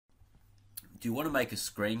Do you want to make a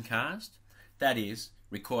screencast? That is,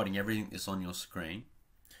 recording everything that's on your screen.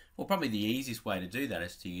 Well, probably the easiest way to do that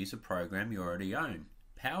is to use a program you already own,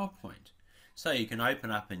 PowerPoint. So you can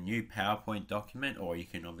open up a new PowerPoint document, or you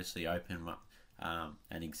can obviously open up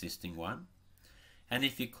an existing one. And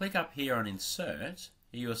if you click up here on Insert,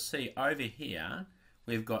 you'll see over here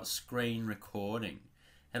we've got screen recording.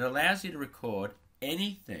 It allows you to record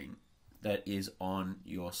anything that is on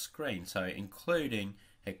your screen, so including,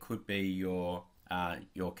 it could be your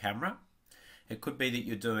camera, it could be that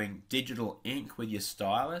you're doing digital ink with your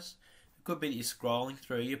stylus, it could be that you're scrolling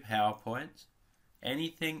through your PowerPoint,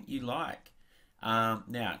 anything you like.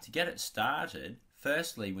 Now, to get it started,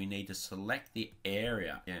 firstly we need to select the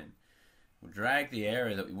area. Again, we'll drag the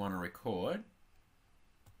area that we want to record,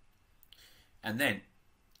 and then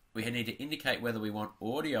we need to indicate whether we want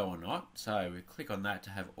audio or not, so we click on that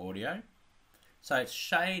to have audio. So it's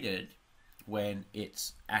shaded when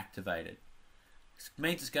it's activated. It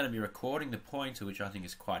means it's going to be recording the pointer, which I think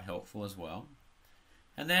is quite helpful as well.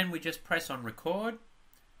 And then we just press on record.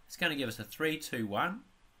 It's going to give us a 3, 2, 1.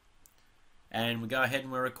 And we go ahead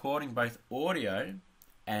and we're recording both audio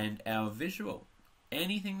and our visual.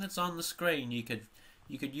 Anything that's on the screen, you could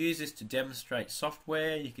use this to demonstrate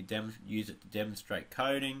software, you could use it to demonstrate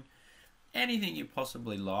coding, anything you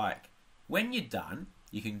possibly like. When you're done,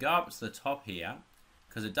 you can go up to the top here,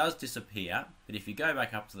 because it does disappear, but if you go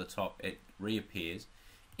back up to the top, it reappears.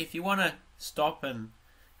 If you want to stop and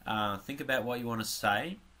think about what you want to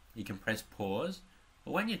say, you can press pause,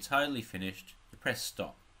 but when you're totally finished, you press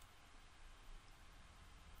stop.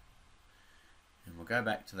 And we'll go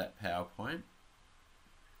back to that PowerPoint,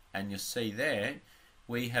 and you'll see there,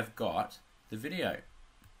 we have got the video.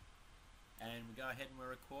 And we go ahead and we're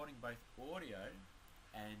recording both audio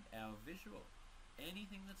and our visual.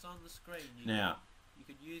 Anything that's on the screen, you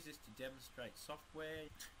could use this to demonstrate software.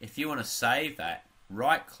 If you want to save that,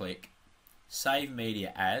 right click, save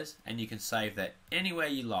media as, and you can save that anywhere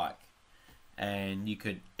you like. And you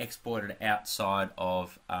could export it outside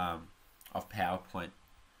of PowerPoint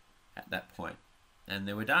at that point. And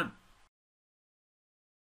then we're done.